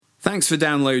Thanks for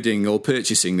downloading or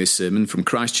purchasing this sermon from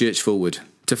Christ Church Fulwood.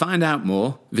 To find out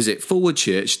more, visit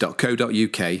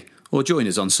fulwoodchurch.co.uk or join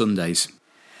us on Sundays.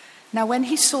 Now when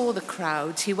he saw the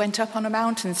crowds, he went up on a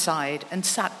mountainside and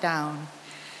sat down.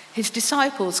 His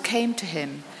disciples came to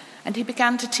him, and he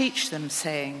began to teach them,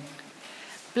 saying,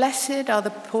 "Blessed are the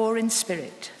poor in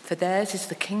spirit, for theirs is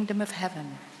the kingdom of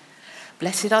heaven.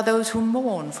 Blessed are those who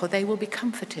mourn, for they will be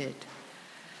comforted.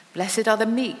 Blessed are the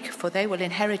meek, for they will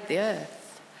inherit the earth.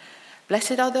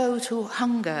 Blessed are those who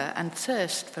hunger and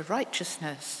thirst for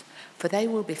righteousness, for they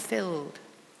will be filled.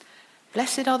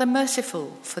 Blessed are the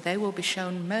merciful, for they will be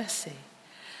shown mercy.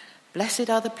 Blessed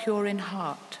are the pure in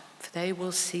heart, for they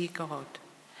will see God.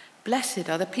 Blessed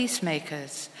are the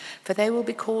peacemakers, for they will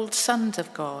be called sons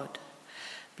of God.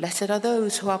 Blessed are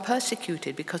those who are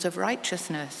persecuted because of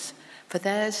righteousness, for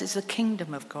theirs is the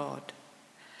kingdom of God.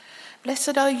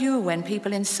 Blessed are you when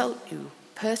people insult you,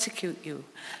 persecute you,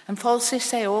 and falsely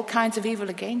say all kinds of evil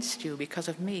against you because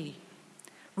of me.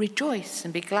 Rejoice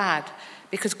and be glad,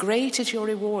 because great is your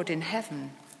reward in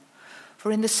heaven.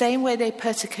 For in the same way they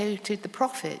persecuted the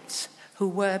prophets who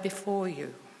were before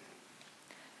you."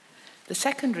 The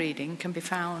second reading can be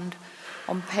found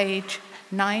on page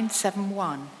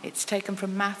 971. It's taken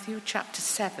from Matthew chapter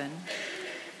 7,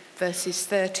 verses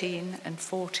 13 and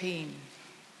 14.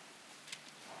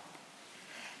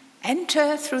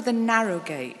 "Enter through the narrow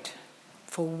gate,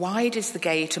 for wide is the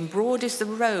gate and broad is the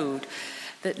road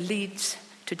that leads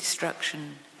to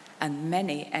destruction, and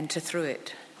many enter through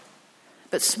it.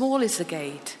 But small is the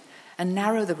gate and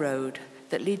narrow the road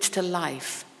that leads to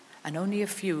life, and only a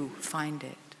few find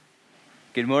it."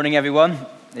 Good morning, everyone.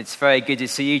 It's very good to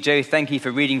see you. Joe, thank you for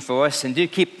reading for us. And do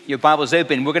keep your Bibles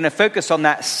open. We're going to focus on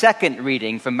that second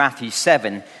reading from Matthew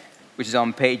 7, which is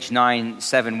on page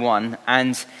 971.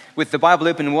 And with the Bible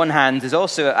open in one hand, there's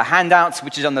also a handout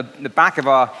which is on the back of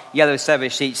our yellow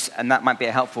service sheets, and that might be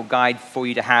a helpful guide for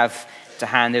you to have to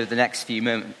hand over the next few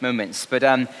moments. But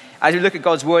as we look at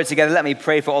God's word together, let me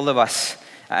pray for all of us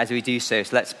as we do so.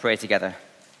 So let's pray together.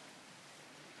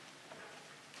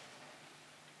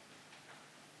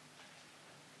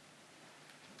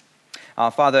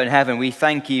 Our Father in heaven, we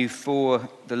thank you for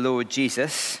the Lord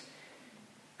Jesus.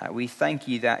 We thank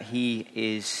you that he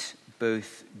is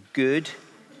both good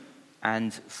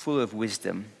and full of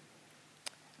wisdom.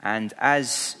 And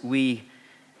as we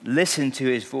listen to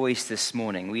his voice this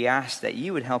morning, we ask that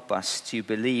you would help us to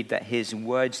believe that his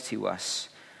words to us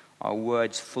are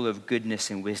words full of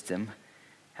goodness and wisdom.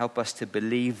 Help us to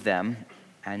believe them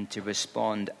and to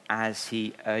respond as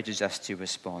he urges us to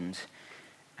respond.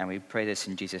 And we pray this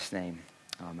in Jesus' name.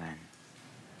 Amen.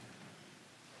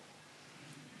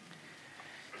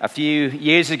 A few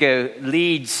years ago,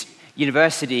 Leeds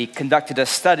University conducted a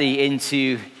study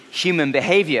into human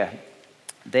behavior.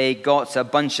 They got a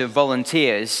bunch of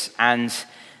volunteers and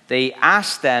they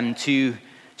asked them to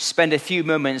spend a few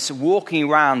moments walking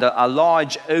around a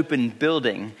large open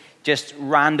building, just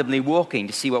randomly walking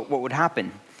to see what would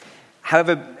happen.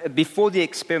 However, before the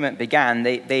experiment began,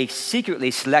 they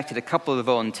secretly selected a couple of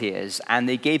volunteers and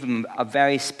they gave them a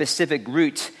very specific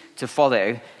route to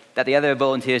follow that the other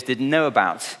volunteers didn't know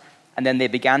about. And then they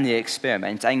began the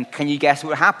experiment. And can you guess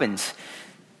what happened?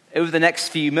 Over the next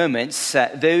few moments,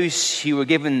 those who were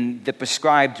given the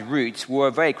prescribed route were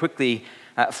very quickly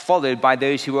followed by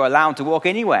those who were allowed to walk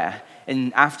anywhere.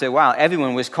 And after a while,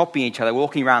 everyone was copying each other,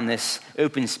 walking around this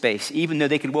open space, even though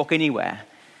they could walk anywhere.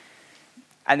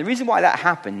 And the reason why that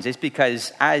happens is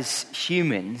because as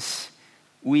humans,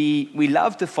 we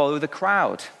love to follow the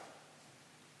crowd.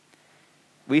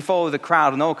 We follow the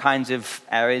crowd in all kinds of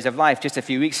areas of life. Just a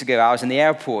few weeks ago, I was in the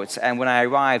airport, and when I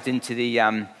arrived into the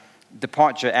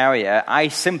departure area, I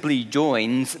simply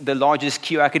joined the largest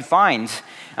queue I could find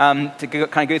to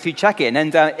kind of go through check-in.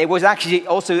 And it was actually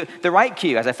also the right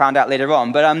queue, as I found out later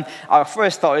on. But our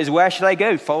first thought is, where should I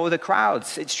go? Follow the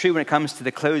crowds. It's true when it comes to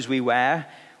the clothes we wear,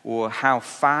 or how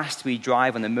fast we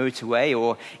drive on the motorway,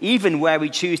 or even where we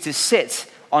choose to sit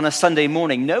on a Sunday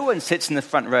morning. No one sits in the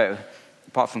front row,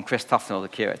 apart from Chris Tufnell, the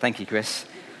curate. Thank you, Chris.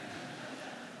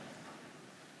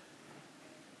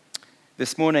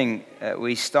 This morning,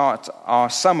 we start our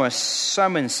summer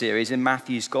sermon series in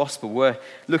Matthew's Gospel. We're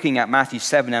looking at Matthew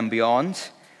 7 and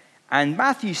beyond. And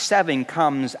Matthew 7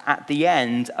 comes at the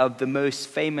end of the most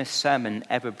famous sermon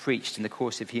ever preached in the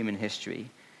course of human history.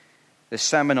 The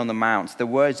Sermon on the Mount, the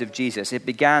words of Jesus. It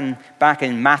began back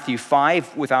in Matthew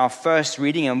 5 with our first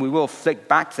reading, and we will flick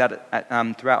back to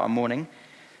that throughout our morning.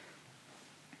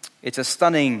 It's a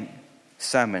stunning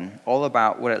sermon, all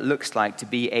about what it looks like to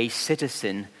be a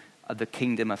citizen of the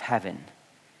kingdom of heaven.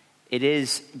 It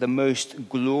is the most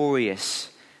glorious,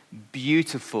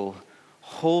 beautiful,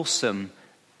 wholesome,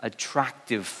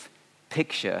 attractive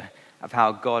picture of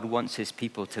how God wants his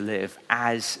people to live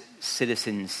as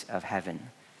citizens of heaven.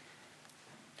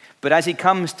 But as he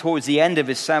comes towards the end of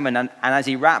his sermon and as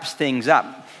he wraps things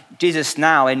up, Jesus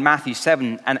now in Matthew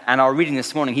 7 and our reading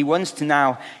this morning, he wants to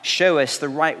now show us the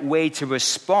right way to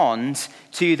respond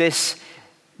to this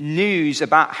news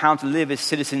about how to live as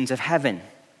citizens of heaven.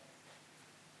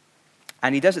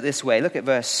 And he does it this way. Look at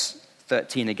verse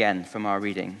 13 again from our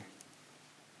reading.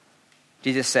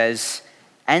 Jesus says,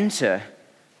 "Enter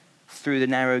through the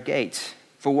narrow gate.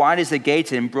 For wide is the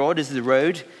gate and broad is the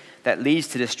road that leads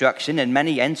to destruction, and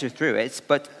many enter through it.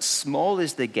 But small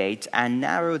is the gate and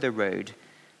narrow the road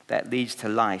that leads to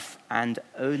life, and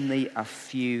only a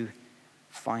few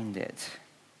find it."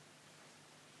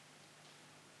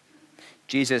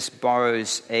 Jesus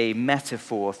borrows a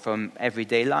metaphor from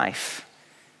everyday life.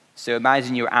 So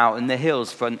imagine you're out in the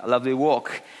hills for a lovely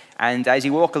walk. And as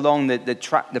you walk along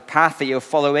the path that you're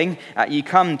following, you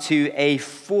come to a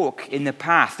fork in the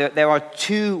path. There are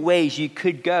two ways you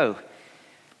could go,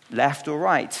 left or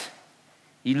right.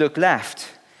 You look left.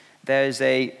 There's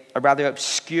a rather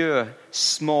obscure,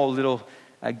 small little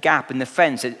gap in the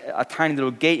fence, a tiny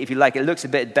little gate, if you like. It looks a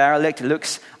bit derelict. It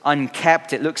looks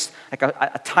unkept. It looks like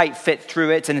a tight fit through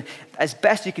it. And as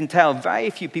best you can tell, very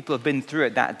few people have been through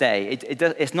it that day.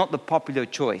 It's not the popular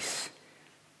choice.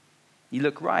 You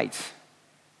look right.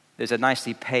 There's a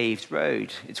nicely paved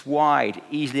road. It's wide,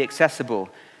 easily accessible.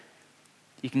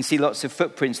 You can see lots of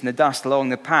footprints in the dust along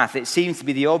the path. It seems to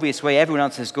be the obvious way everyone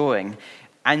else is going.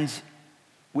 And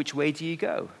which way do you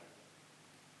go?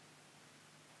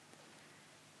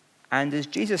 And as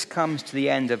Jesus comes to the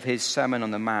end of his Sermon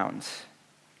on the Mount,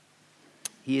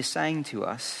 he is saying to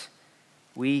us,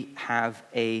 we have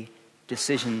a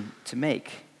decision to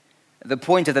make. The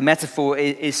point of the metaphor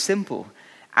is simple.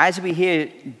 As we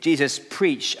hear Jesus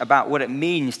preach about what it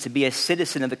means to be a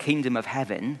citizen of the kingdom of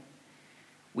heaven,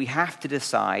 we have to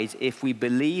decide if we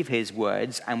believe his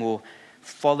words and will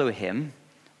follow him,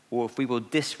 or if we will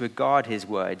disregard his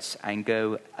words and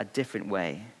go a different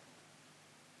way.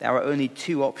 There are only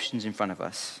two options in front of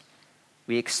us.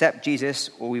 We accept Jesus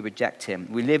or we reject him.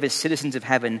 We live as citizens of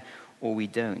heaven or we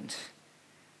don't.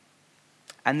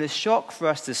 And the shock for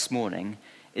us this morning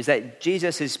is that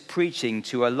Jesus is preaching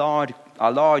to a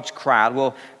large crowd.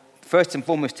 Well, first and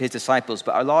foremost to his disciples,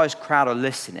 but a large crowd are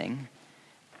listening.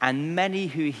 And many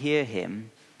who hear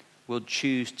him will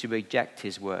choose to reject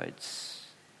his words.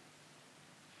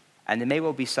 And there may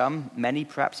well be some, many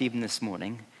perhaps even this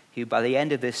morning, who by the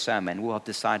end of this sermon will have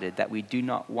decided that we do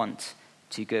not want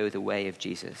to go the way of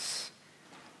Jesus.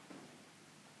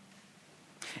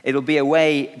 It'll be a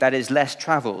way that is less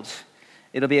traveled.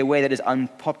 It'll be a way that is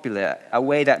unpopular, a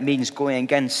way that means going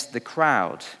against the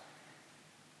crowd.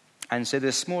 And so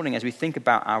this morning, as we think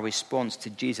about our response to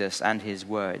Jesus and his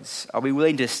words, are we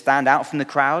willing to stand out from the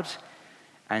crowd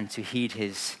and to heed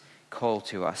his call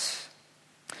to us?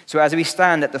 So as we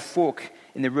stand at the fork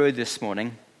in the road this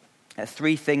morning,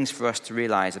 three things for us to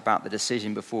realize about the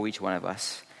decision before each one of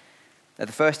us. The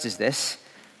first is this: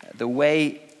 the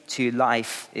way to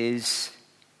life is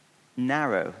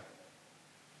narrow.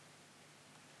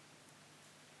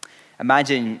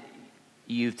 Imagine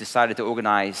you've decided to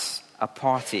organize a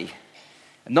party.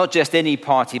 Not just any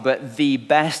party, but the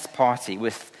best party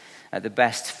with the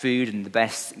best food and the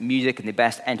best music and the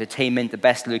best entertainment, the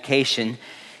best location.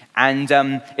 And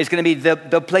it's going to be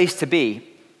the place to be.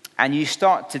 And you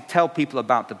start to tell people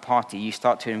about the party. You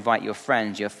start to invite your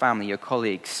friends, your family, your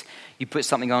colleagues. You put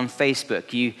something on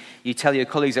Facebook. You tell your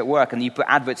colleagues at work, and you put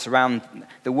adverts around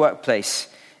the workplace.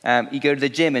 You go to the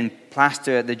gym and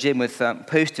plaster the gym with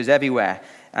posters everywhere.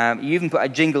 You even put a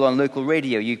jingle on local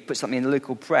radio. You put something in the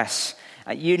local press.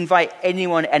 You invite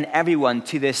anyone and everyone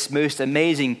to this most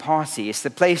amazing party. It's the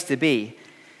place to be.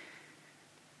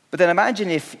 But then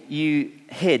imagine if you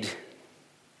hid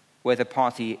where the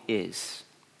party is.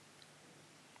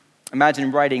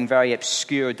 Imagine writing very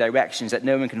obscure directions that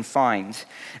no one can find.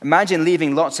 Imagine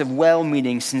leaving lots of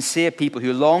well-meaning, sincere people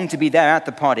who long to be there at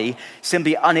the party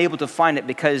simply unable to find it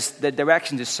because the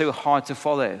directions are so hard to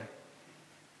follow.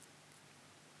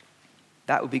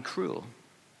 That would be cruel.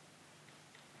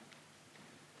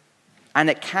 And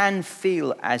it can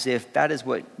feel as if that is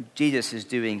what Jesus is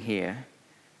doing here.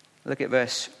 Look at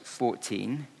verse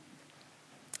 14.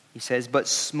 He says, "But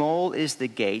small is the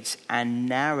gate and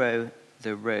narrow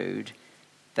the road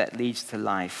that leads to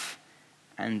life,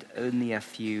 and only a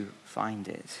few find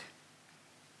it."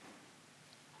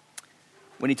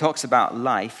 When he talks about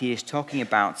life, he is talking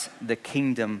about the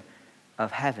kingdom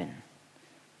of heaven,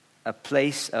 a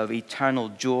place of eternal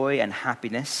joy and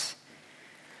happiness.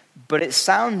 But it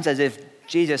sounds as if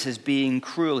Jesus is being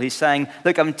cruel. He's saying,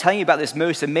 look, I'm telling you about this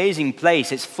most amazing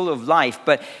place. It's full of life,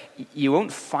 but you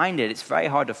won't find it. It's very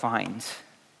hard to find.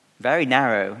 Very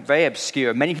narrow, very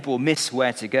obscure. Many people miss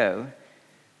where to go.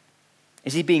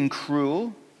 Is he being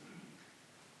cruel?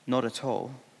 Not at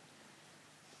all.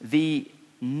 The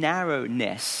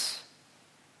narrowness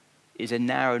is a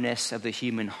narrowness of the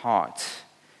human heart,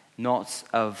 not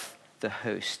of the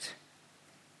host.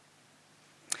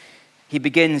 He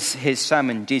begins his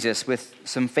sermon, Jesus, with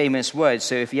some famous words.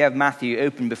 So if you have Matthew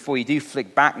open before you do,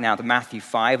 flick back now to Matthew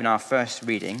 5 in our first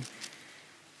reading.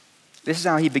 This is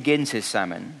how he begins his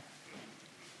sermon.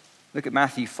 Look at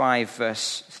Matthew 5,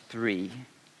 verse 3.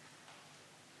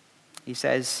 He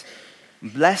says,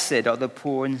 "Blessed are the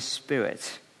poor in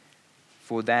spirit,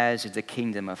 for theirs is the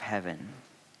kingdom of heaven."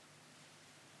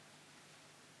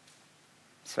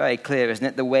 It's very clear, isn't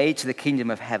it? The way to the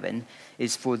kingdom of heaven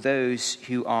is for those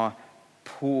who are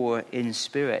poor in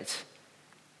spirit.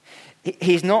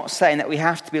 He's not saying that we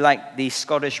have to be like the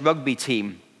Scottish rugby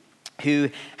team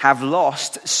who have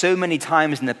lost so many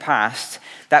times in the past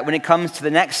that when it comes to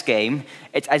the next game,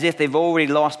 it's as if they've already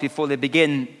lost before they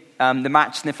begin the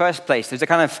match in the first place. There's a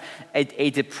kind of a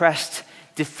depressed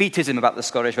defeatism about the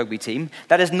Scottish rugby team.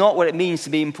 That is not what it means to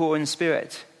be poor in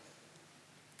spirit.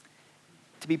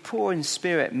 To be poor in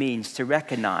spirit means to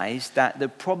recognize that the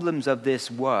problems of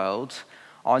this world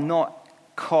are not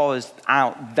caused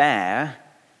out there,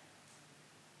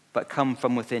 but come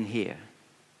from within here.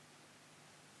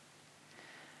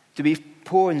 To be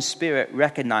poor in spirit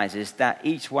recognizes that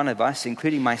each one of us,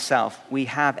 including myself, we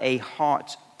have a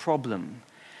heart problem.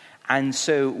 And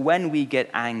so when we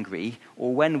get angry,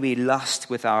 or when we lust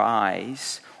with our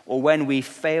eyes, or when we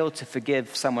fail to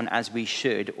forgive someone as we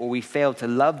should, or we fail to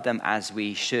love them as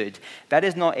we should, that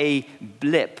is not a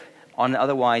blip on an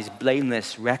otherwise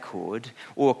blameless record,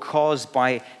 or caused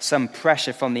by some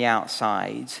pressure from the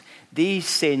outside. These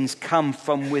sins come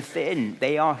from within.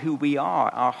 They are who we are.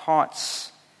 Our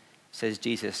hearts, says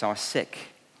Jesus, are sick.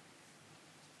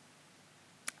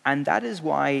 And that is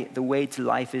why the way to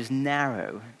life is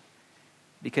narrow,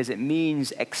 because it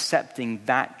means accepting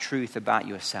that truth about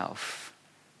yourself,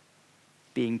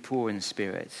 being poor in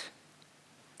spirit.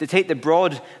 To take the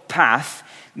broad path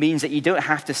means that you don't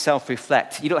have to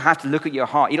self-reflect. You don't have to look at your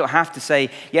heart. You don't have to say,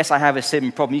 yes, I have a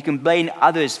sin problem. You can blame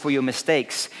others for your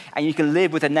mistakes. And you can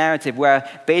live with a narrative where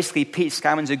basically Pete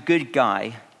Scammond's a good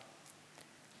guy.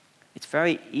 It's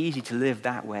very easy to live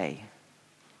that way.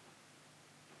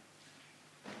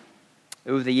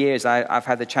 Over the years, I've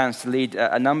had the chance to lead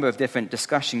a number of different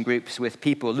discussion groups with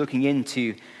people looking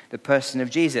into the person of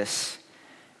Jesus.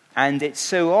 And it's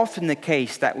so often the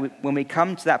case that when we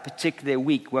come to that particular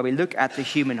week where we look at the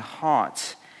human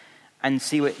heart and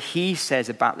see what he says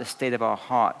about the state of our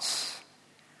hearts,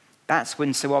 that's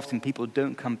when so often people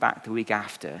don't come back the week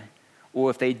after. Or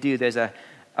if they do, there's a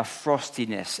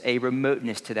frostiness, a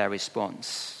remoteness to their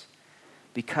response.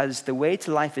 Because the way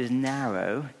to life is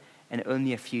narrow and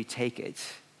only a few take it.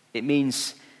 It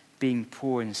means being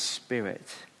poor in spirit.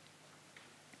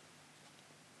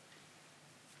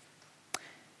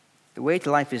 The way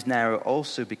to life is narrow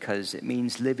also because it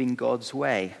means living God's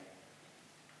way.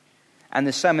 And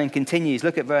the sermon continues.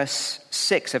 Look at verse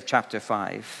 6 of chapter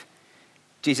 5.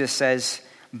 Jesus says,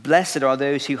 "Blessed are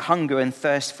those who hunger and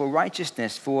thirst for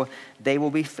righteousness, for they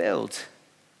will be filled."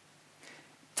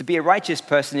 To be a righteous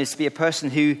person is to be a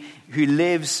person who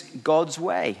lives God's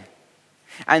way.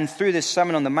 And through this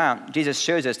Sermon on the Mount, Jesus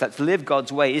shows us that to live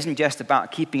God's way isn't just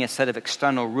about keeping a set of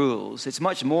external rules. It's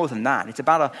much more than that. It's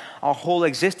about our whole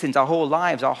existence, our whole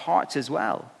lives, our hearts as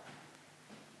well.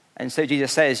 And so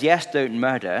Jesus says, yes, don't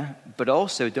murder, but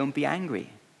also don't be angry.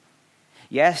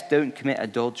 Yes, don't commit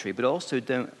adultery, but also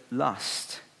don't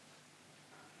lust.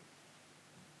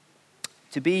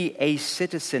 To be a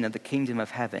citizen of the kingdom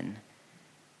of heaven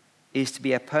is to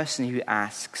be a person who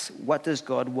asks, what does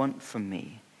God want from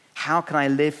me? How can I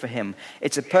live for him?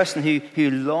 It's a person who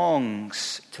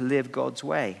longs to live God's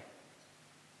way.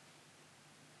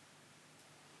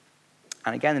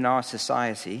 And again, in our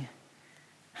society,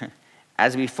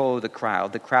 as we follow the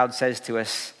crowd says to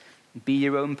us, be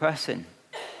your own person.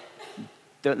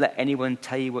 Don't let anyone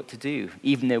tell you what to do,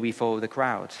 even though we follow the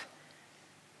crowd.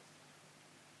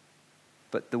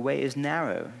 But the way is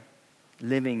narrow,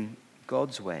 living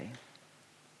God's way.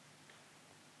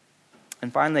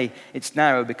 And finally, it's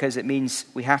narrow because it means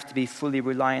we have to be fully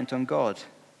reliant on God.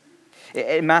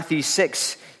 In Matthew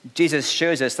 6, Jesus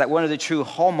shows us that one of the true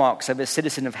hallmarks of a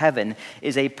citizen of heaven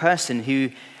is a person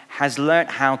who has learnt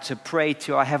how to pray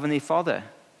to our Heavenly Father.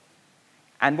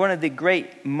 And one of the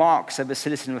great marks of a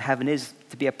citizen of heaven is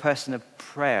to be a person of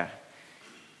prayer.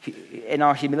 in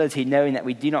our humility, knowing that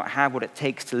we do not have what it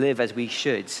takes to live as we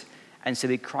should. And so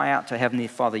we cry out to Heavenly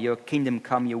Father, your kingdom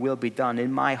come, your will be done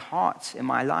in my heart, in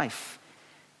my life.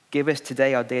 Give us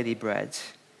today our daily bread.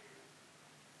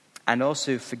 And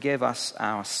also forgive us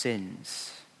our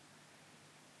sins.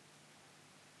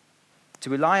 To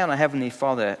rely on a Heavenly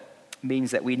Father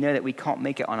means that we know that we can't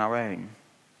make it on our own.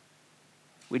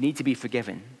 We need to be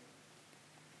forgiven.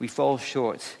 We fall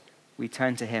short. We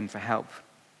turn to him for help.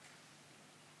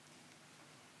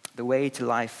 The way to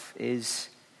life is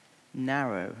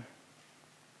narrow.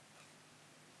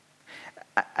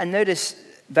 And notice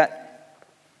that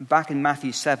back in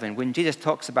Matthew 7, when Jesus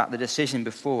talks about the decision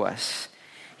before us,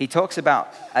 he talks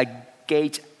about a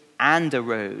gate and a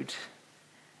road.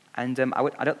 And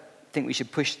I don't think we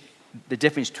should push the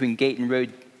difference between gate and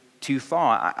road too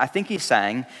far. I think he's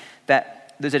saying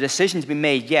that there's a decision to be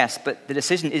made, yes, but the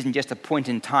decision isn't just a point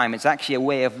in time. It's actually a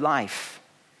way of life.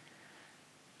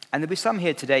 And there'll be some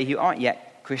here today who aren't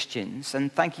yet Christians,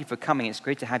 and thank you for coming. It's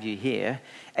great to have you here.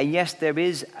 And yes, there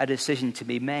is a decision to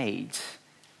be made.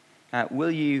 Will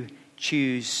you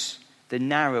choose the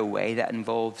narrow way that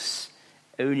involves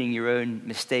owning your own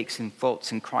mistakes and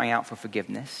faults and crying out for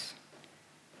forgiveness?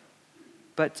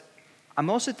 But I'm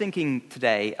also thinking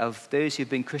today of those who've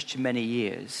been Christian many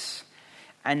years.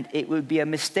 And it would be a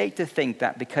mistake to think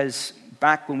that because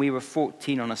back when we were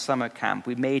 14 on a summer camp,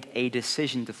 we made a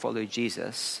decision to follow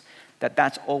Jesus, that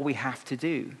that's all we have to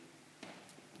do.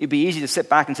 It'd be easy to sit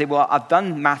back and say, well, I've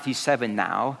done Matthew 7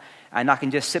 now, and I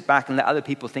can just sit back and let other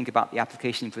people think about the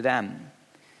application for them.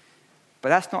 But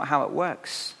that's not how it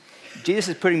works. Jesus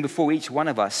is putting before each one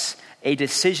of us a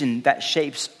decision that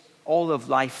shapes all of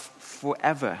life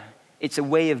forever. It's a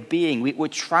way of being. We're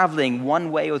traveling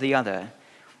one way or the other.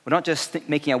 We're not just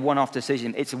making a one-off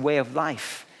decision. It's a way of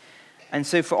life. And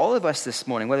so for all of us this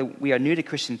morning, whether we are new to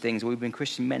Christian things or we've been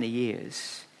Christian many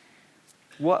years,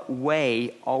 what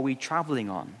way are we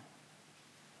traveling on?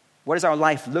 What does our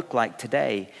life look like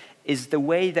today? Is the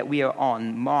way that we are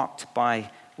on marked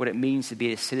by what it means to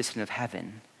be a citizen of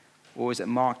heaven? Or is it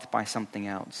marked by something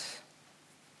else?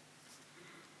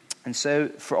 And so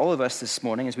for all of us this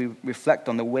morning, as we reflect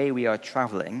on the way we are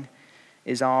traveling,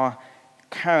 is our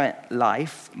current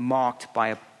life marked by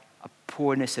a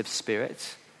poorness of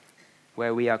spirit,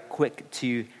 where we are quick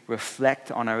to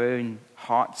reflect on our own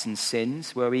hearts and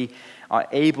sins, where we are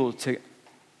able to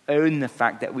own the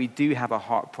fact that we do have a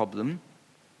heart problem,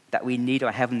 that we need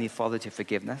our Heavenly Father to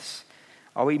forgive us?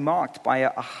 Are we marked by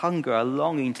a hunger, a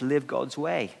longing to live God's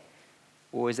way?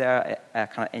 Or is there a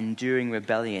kind of enduring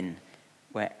rebellion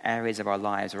where areas of our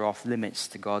lives are off limits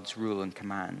to God's rule and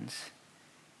commands?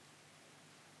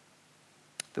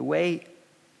 The way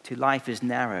to life is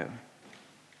narrow.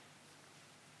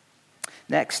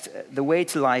 Next, the way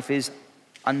to life is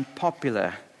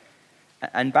unpopular.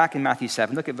 And back in Matthew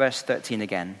 7, look at verse 13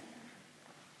 again.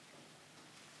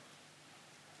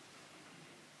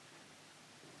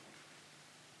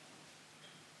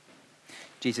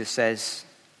 Jesus says,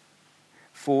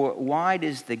 "For wide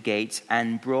is the gate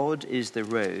and broad is the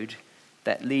road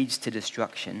that leads to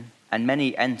destruction, and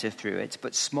many enter through it.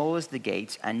 But small is the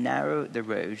gate and narrow the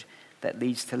road that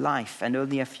leads to life, and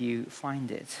only a few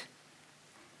find it."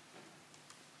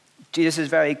 Jesus is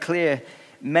very clear.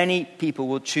 Many people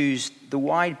will choose the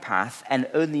wide path, and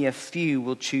only a few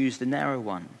will choose the narrow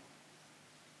one.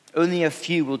 Only a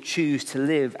few will choose to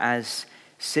live as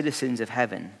citizens of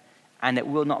heaven, and it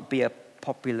will not be a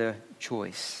popular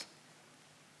choice.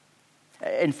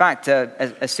 In fact,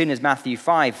 as soon as Matthew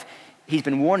 5, he's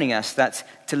been warning us that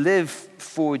to live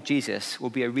for Jesus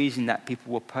will be a reason that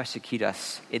people will persecute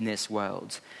us in this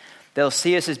world. They'll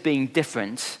see us as being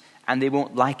different, and they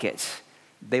won't like it.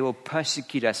 They will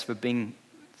persecute us for being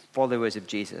followers of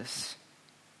Jesus.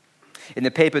 In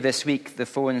the paper this week, the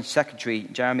Foreign Secretary,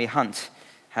 Jeremy Hunt,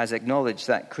 has acknowledged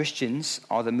that Christians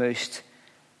are the most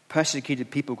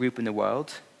persecuted people group in the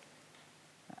world.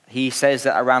 He says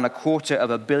that around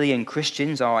 250 million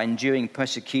Christians are enduring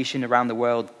persecution around the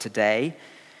world today.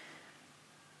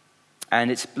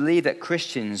 And it's believed that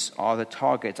Christians are the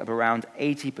target of around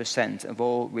 80% of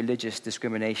all religious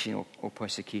discrimination or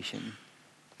persecution.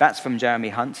 That's from Jeremy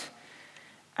Hunt.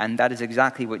 And that is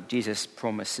exactly what Jesus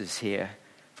promises here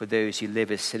for those who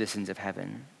live as citizens of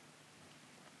heaven.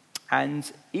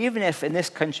 And even if in this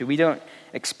country we don't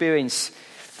experience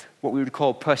what we would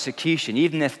call persecution,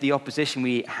 even if the opposition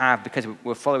we have because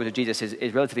we're followers of Jesus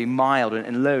is relatively mild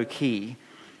and low key,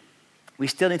 we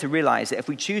still need to realize that if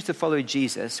we choose to follow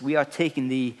Jesus, we are taking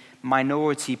the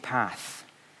minority path,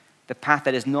 the path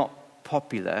that is not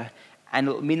popular, and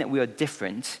it will mean that we are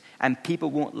different, and people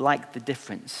won't like the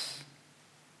difference.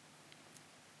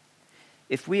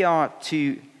 If we are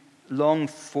to long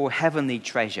for heavenly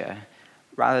treasure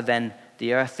rather than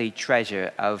the earthly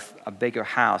treasure of a bigger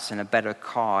house and a better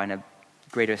car and a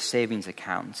greater savings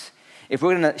account. If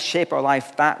we're going to shape our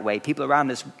life that way, people around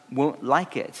us won't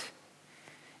like it.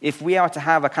 If we are to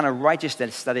have a kind of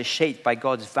righteousness that is shaped by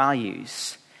God's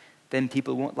values, then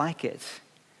people won't like it.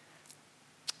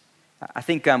 I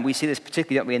think we see this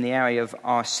particularly, don't we, in the area of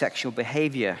our sexual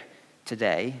behavior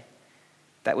today,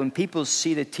 that when people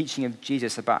see the teaching of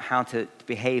Jesus about how to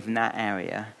behave in that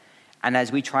area, and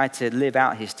as we try to live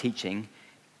out his teaching,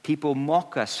 people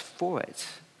mock us for it.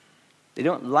 They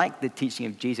don't like the teaching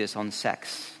of Jesus on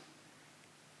sex.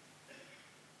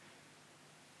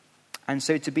 And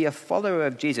so to be a follower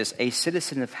of Jesus, a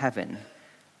citizen of heaven,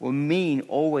 will mean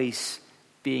always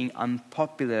being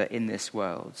unpopular in this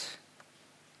world.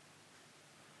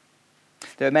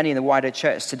 There are many in the wider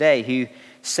church today who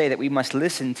say that we must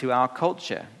listen to our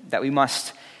culture, that we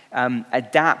must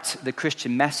adapt the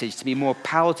Christian message to be more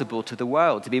palatable to the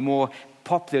world, to be more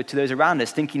popular to those around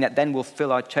us, thinking that then we'll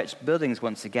fill our church buildings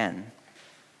once again.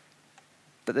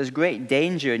 But there's great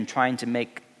danger in trying to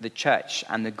make the church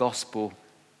and the gospel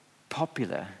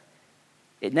popular.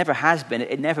 It never has been,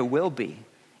 it never will be.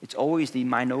 It's always the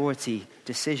minority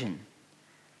decision.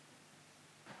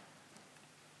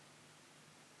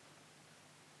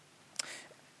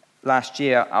 Last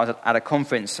year, I was at a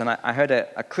conference and I heard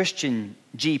a Christian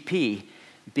GP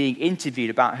being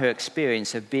interviewed about her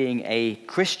experience of being a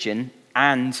Christian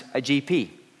and a GP.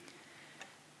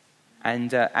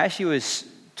 And as she was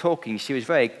talking, she was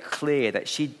very clear that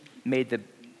she made the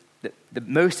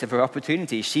most of her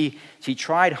opportunities. She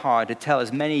tried hard to tell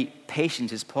as many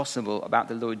patients as possible about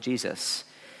the Lord Jesus.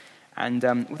 And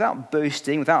without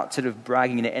boasting, without sort of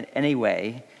bragging in any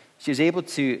way, she was able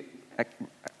to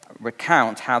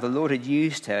recount how the Lord had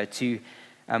used her to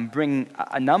bring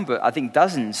a number, I think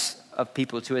dozens of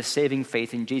people to a saving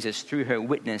faith in Jesus through her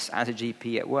witness as a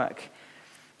GP at work.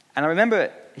 And I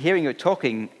remember hearing her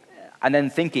talking and then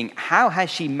thinking, how has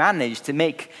she managed to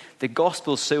make the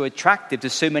gospel so attractive to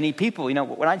so many people? You know,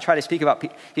 when I try to speak about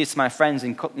this to my friends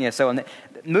and so on,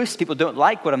 most people don't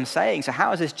like what I'm saying. So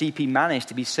how has this GP managed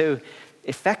to be so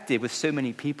effective with so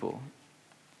many people?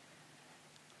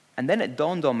 And then it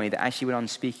dawned on me that as she went on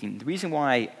speaking, the reason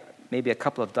why maybe a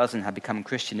couple of dozen had become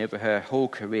Christian over her whole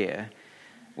career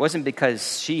wasn't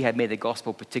because she had made the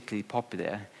gospel particularly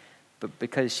popular, but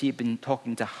because she had been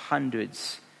talking to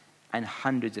hundreds and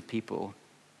hundreds of people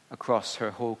across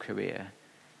her whole career.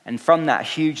 And from that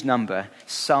huge number,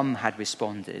 some had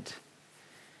responded.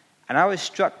 And I was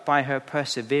struck by her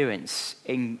perseverance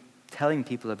in telling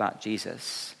people about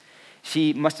Jesus.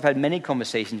 She must have had many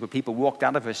conversations where people walked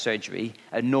out of her surgery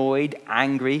annoyed,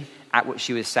 angry at what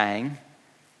she was saying.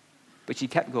 But she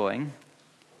kept going.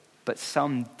 But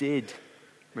some did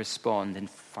respond and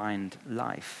find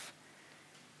life.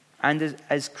 And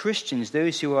as Christians,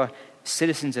 those who are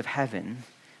citizens of heaven,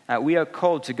 we are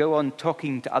called to go on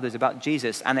talking to others about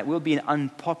Jesus, and it will be an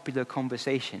unpopular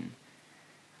conversation.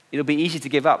 It'll be easy to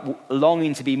give up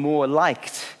longing to be more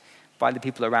liked by the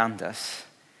people around us.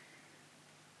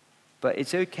 But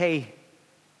it's okay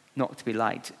not to be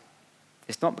liked.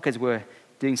 It's not because we're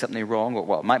doing something wrong, or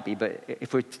well, it might be, but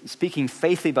if we're speaking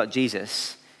faithfully about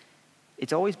Jesus,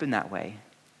 it's always been that way.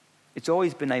 It's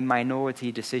always been a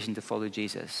minority decision to follow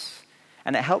Jesus.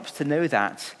 And it helps to know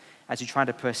that as you try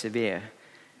to persevere.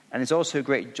 And it's also a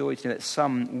great joy to know that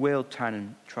some will turn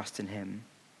and trust in him.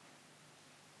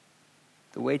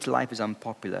 The way to life is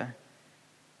unpopular.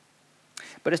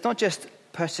 But it's not just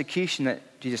persecution that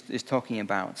Jesus is talking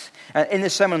about. In the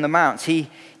Sermon on the Mount,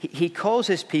 he calls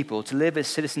his people to live as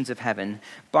citizens of heaven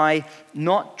by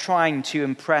not trying to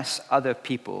impress other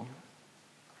people.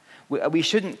 We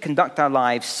shouldn't conduct our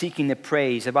lives seeking the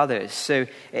praise of others. So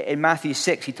in Matthew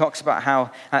 6, he talks about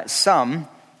how some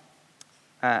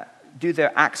do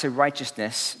their acts of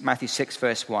righteousness, Matthew 6,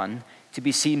 verse 1, to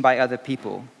be seen by other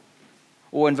people.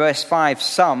 Or in verse 5,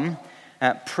 some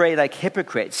pray like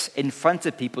hypocrites in front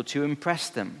of people to impress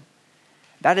them.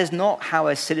 That is not how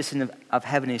a citizen of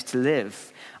heaven is to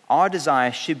live. Our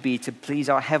desire should be to please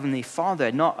our heavenly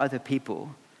Father, not other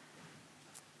people.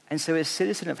 And so a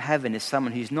citizen of heaven is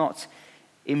someone who's not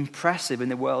impressive in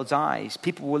the world's eyes.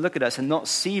 People will look at us and not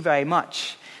see very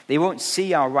much. They won't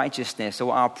see our righteousness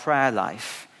or our prayer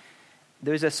life.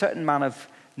 There's a certain amount of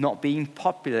not being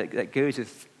popular that goes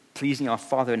with pleasing our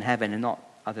Father in heaven and not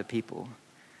other people.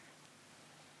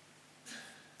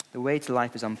 The way to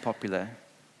life is unpopular.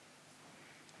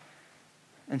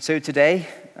 And so today,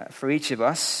 for each of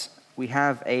us, we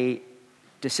have a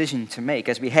decision to make.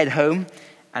 As we head home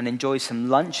and enjoy some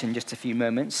lunch in just a few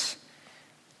moments,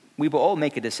 we will all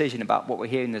make a decision about what we're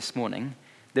hearing this morning.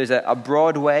 There's a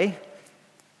broad way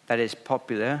that is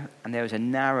popular, and there is a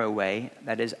narrow way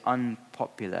that is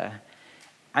unpopular.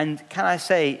 And can I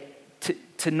say,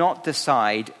 to not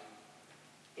decide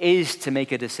is to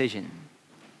make a decision.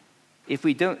 If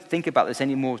we don't think about this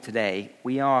anymore today,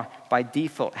 we are by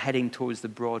default heading towards the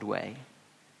broad way.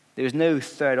 There is no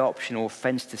third option or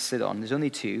fence to sit on. There's only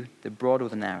two, the broad or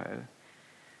the narrow.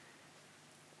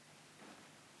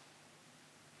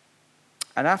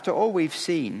 And after all we've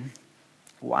seen,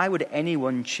 why would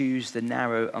anyone choose the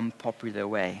narrow, unpopular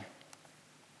way?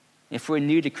 If we're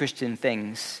new to Christian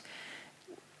things,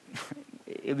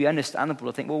 it would be understandable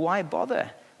to think, well, why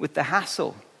bother with the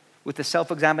hassle, with the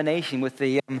self-examination, with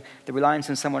the reliance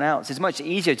on someone else? It's much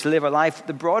easier to live a life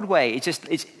the broad way.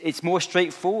 It's more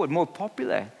straightforward, more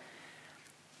popular.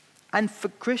 And for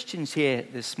Christians here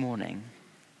this morning,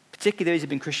 particularly those who have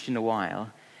been Christian a while,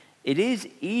 it is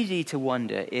easy to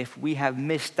wonder if we have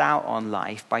missed out on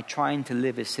life by trying to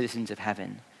live as citizens of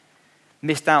heaven.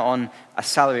 Missed out on a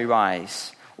salary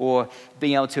rise, or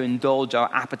being able to indulge our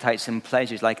appetites and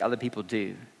pleasures like other people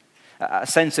do. A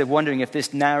sense of wondering if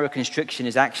this narrow constriction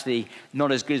is actually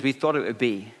not as good as we thought it would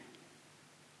be.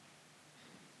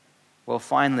 Well,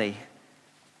 finally,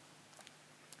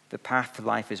 the path to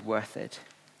life is worth it.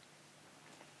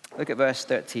 Look at verse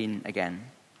 13 again.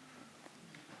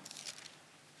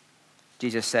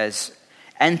 Jesus says,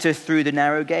 "Enter through the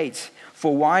narrow gate,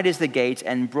 for wide is the gate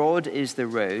and broad is the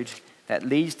road that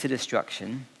leads to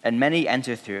destruction, and many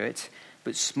enter through it,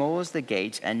 but small is the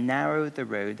gate and narrow the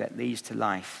road that leads to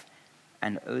life,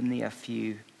 and only a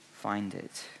few find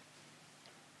it."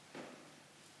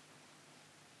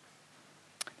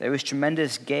 There is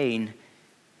tremendous gain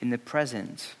in the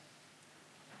present.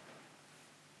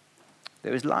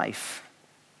 There is life.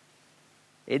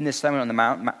 In the Sermon on the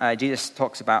Mount, Jesus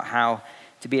talks about how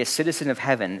to be a citizen of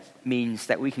heaven means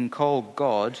that we can call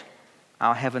God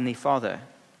our Heavenly Father.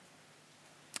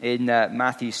 In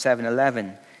Matthew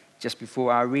 7:11, just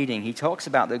before our reading, he talks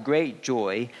about the great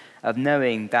joy of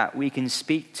knowing that we can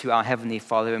speak to our Heavenly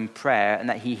Father in prayer and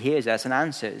that he hears us and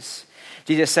answers.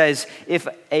 Jesus says, if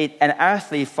an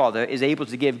earthly father is able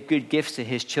to give good gifts to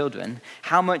his children,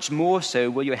 how much more so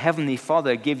will your Heavenly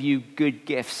Father give you good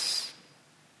gifts?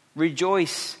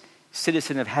 Rejoice,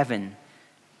 citizen of heaven.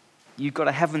 You've got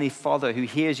a Heavenly Father who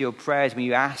hears your prayers when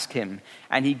you ask him,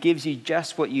 and he gives you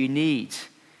just what you need.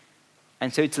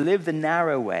 And so to live the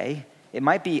narrow way, it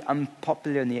might be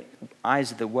unpopular in the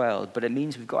eyes of the world, but it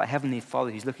means we've got a Heavenly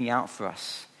Father who's looking out for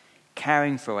us,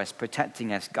 caring for us,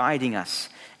 protecting us, guiding us,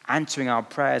 answering our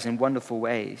prayers in wonderful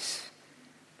ways.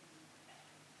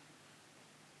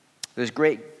 There's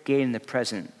great gain in the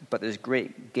present, but there's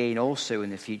great gain also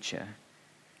in the future.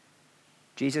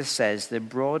 Jesus says the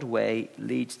broad way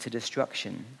leads to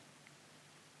destruction.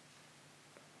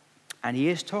 And he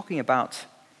is talking about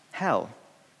hell.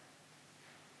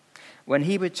 When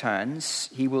he returns,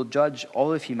 he will judge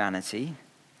all of humanity.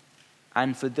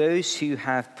 And for those who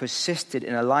have persisted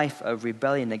in a life of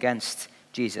rebellion against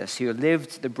Jesus, who have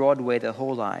lived the broad way their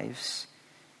whole lives,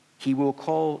 he will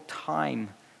call time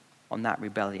on that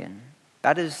rebellion.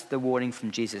 That is the warning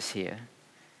from Jesus here.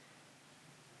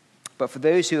 But for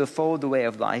those who have followed the way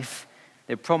of life,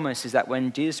 the promise is that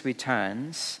when Jesus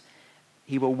returns,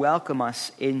 he will welcome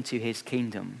us into his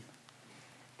kingdom.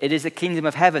 It is the kingdom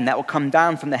of heaven that will come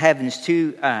down from the heavens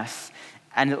to earth,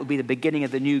 and it will be the beginning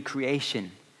of the new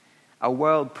creation. A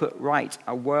world put right,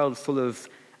 a world full of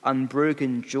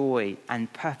unbroken joy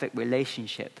and perfect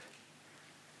relationship.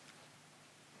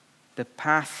 The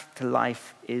path to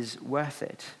life is worth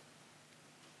it.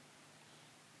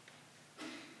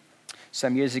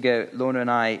 Some years ago, Lorna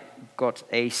and I got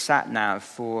a sat-nav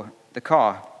for the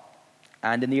car.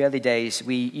 And in the early days,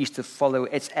 we used to follow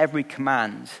its every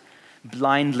command,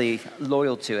 blindly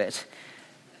loyal to it.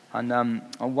 And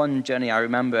on one journey, I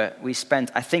remember, we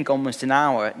spent, I think, almost an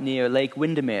hour near Lake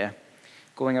Windermere,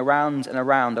 going around and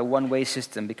around a one-way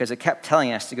system because it kept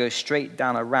telling us to go straight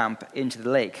down a ramp into the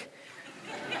lake.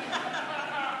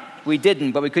 We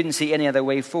didn't, but we couldn't see any other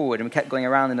way forward, and we kept going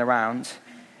around and around.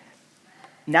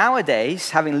 Nowadays,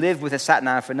 having lived with a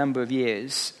sat-nav for a number of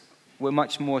years, we're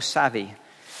much more savvy.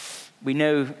 We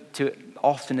know to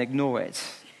often ignore it.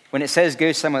 When it says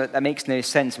go somewhere that makes no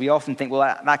sense, we often think, well,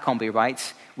 that can't be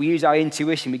right. We use our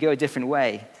intuition. We go a different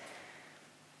way.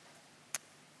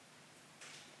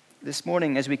 This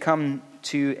morning, as we come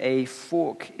to a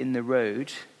fork in the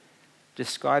road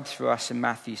described for us in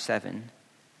Matthew 7,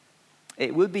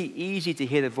 it would be easy to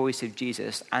hear the voice of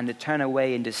Jesus and to turn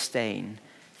away in disdain,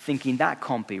 thinking that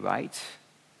can't be right.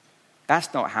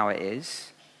 That's not how it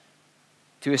is.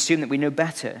 To assume that we know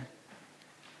better.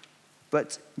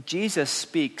 But Jesus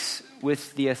speaks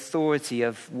with the authority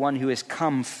of one who has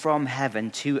come from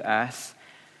heaven to earth,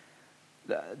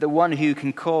 the one who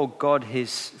can call God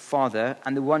his Father,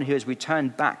 and the one who has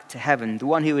returned back to heaven, the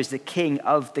one who is the King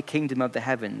of the kingdom of the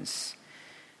heavens.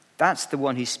 That's the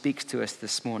one who speaks to us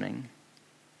this morning.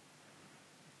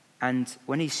 And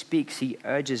when he speaks, he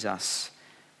urges us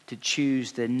to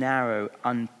choose the narrow,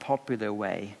 unpopular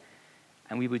way,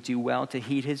 and we would do well to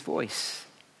heed his voice.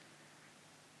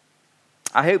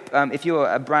 I hope if you're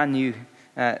a brand new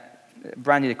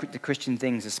to Christian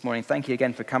things this morning, thank you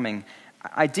again for coming.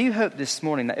 I do hope this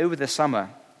morning that over the summer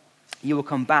you will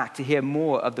come back to hear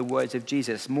more of the words of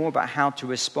Jesus, more about how to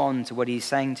respond to what he's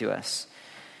saying to us.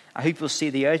 I hope you'll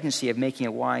see the urgency of making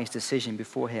a wise decision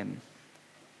before him.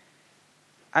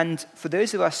 And for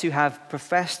those of us who have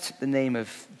professed the name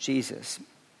of Jesus,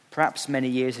 perhaps many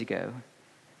years ago,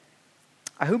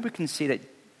 I hope we can see that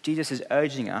Jesus is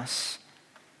urging us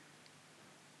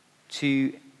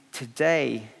to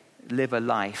today live a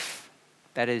life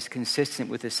that is consistent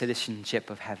with the citizenship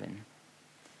of heaven.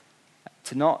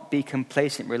 To not be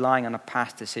complacent relying on a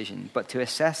past decision, but to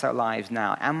assess our lives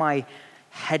now. Am I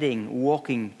heading,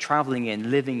 walking, traveling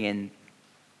in, living in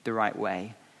the right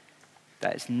way?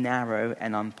 That is narrow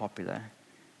and unpopular.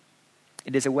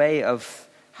 It is a way of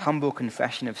humble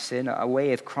confession of sin, a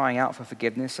way of crying out for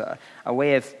forgiveness, a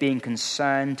way of being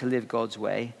concerned to live God's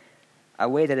way, a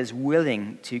way that is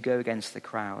willing to go against the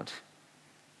crowd.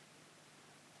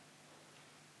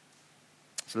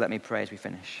 So let me pray as we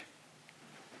finish.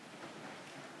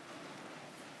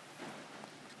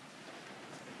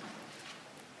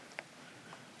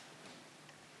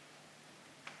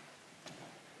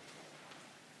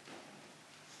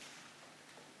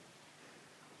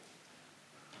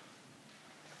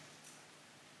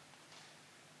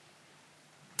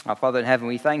 Our Father in heaven,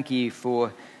 we thank you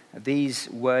for these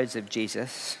words of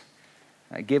Jesus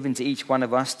given to each one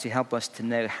of us to help us to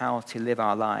know how to live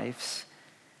our lives.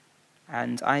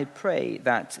 And I pray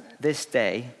that this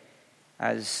day,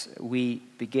 as we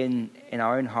begin in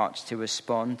our own hearts to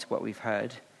respond to what we've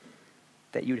heard,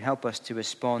 that you'd help us to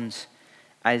respond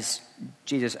as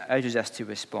Jesus urges us to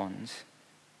respond,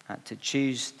 to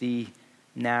choose the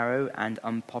narrow and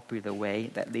unpopular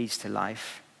way that leads to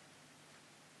life.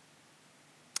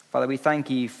 Father, we thank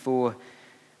you for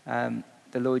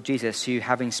the Lord Jesus, who,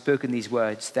 having spoken these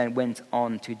words, then went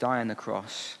on to die on the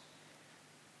cross.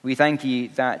 We thank you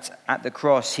that at the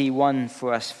cross he won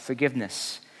for us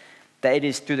forgiveness, that it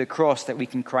is through the cross that we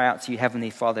can cry out to you,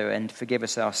 Heavenly Father, and forgive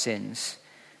us our sins,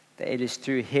 that it is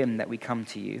through him that we come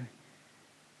to you.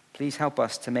 Please help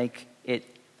us to make it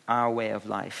our way of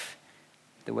life,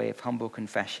 the way of humble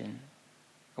confession,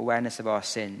 awareness of our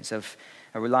sins, of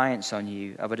a reliance on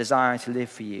you, of a desire to live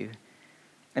for you.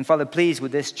 And Father, please,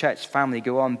 would this church family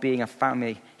go on being a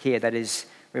family here that is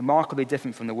remarkably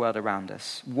different from the world around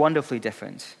us, wonderfully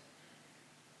different,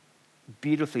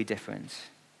 beautifully different,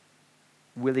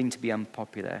 willing to be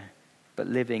unpopular, but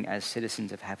living as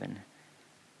citizens of heaven.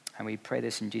 And we pray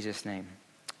this in Jesus' name.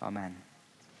 Amen.